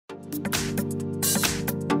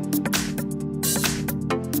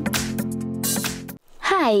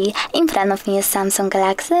Hi, in front of me is Samsung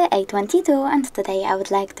Galaxy A22 and today I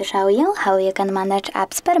would like to show you how you can manage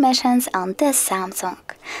apps permissions on this Samsung.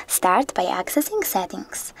 Start by accessing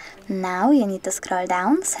settings. Now you need to scroll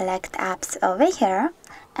down, select apps over here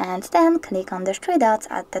and then click on the three dots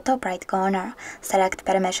at the top right corner. Select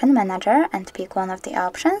Permission Manager and pick one of the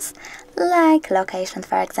options, like location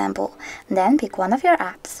for example. Then pick one of your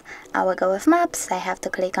apps. I will go with Maps, I have to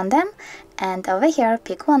click on them. And over here,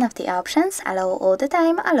 pick one of the options, allow all the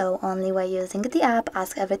time, allow only while using the app,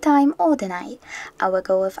 ask every time, or deny. I will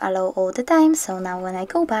go with allow all the time, so now when I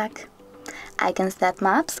go back, I can see that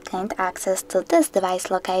Maps gained access to this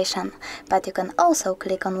device location, but you can also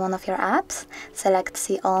click on one of your apps, select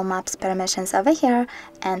See All Maps Permissions over here,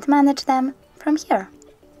 and manage them from here.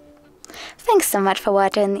 Thanks so much for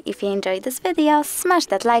watching. If you enjoyed this video, smash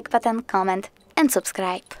that like button, comment, and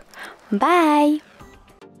subscribe. Bye!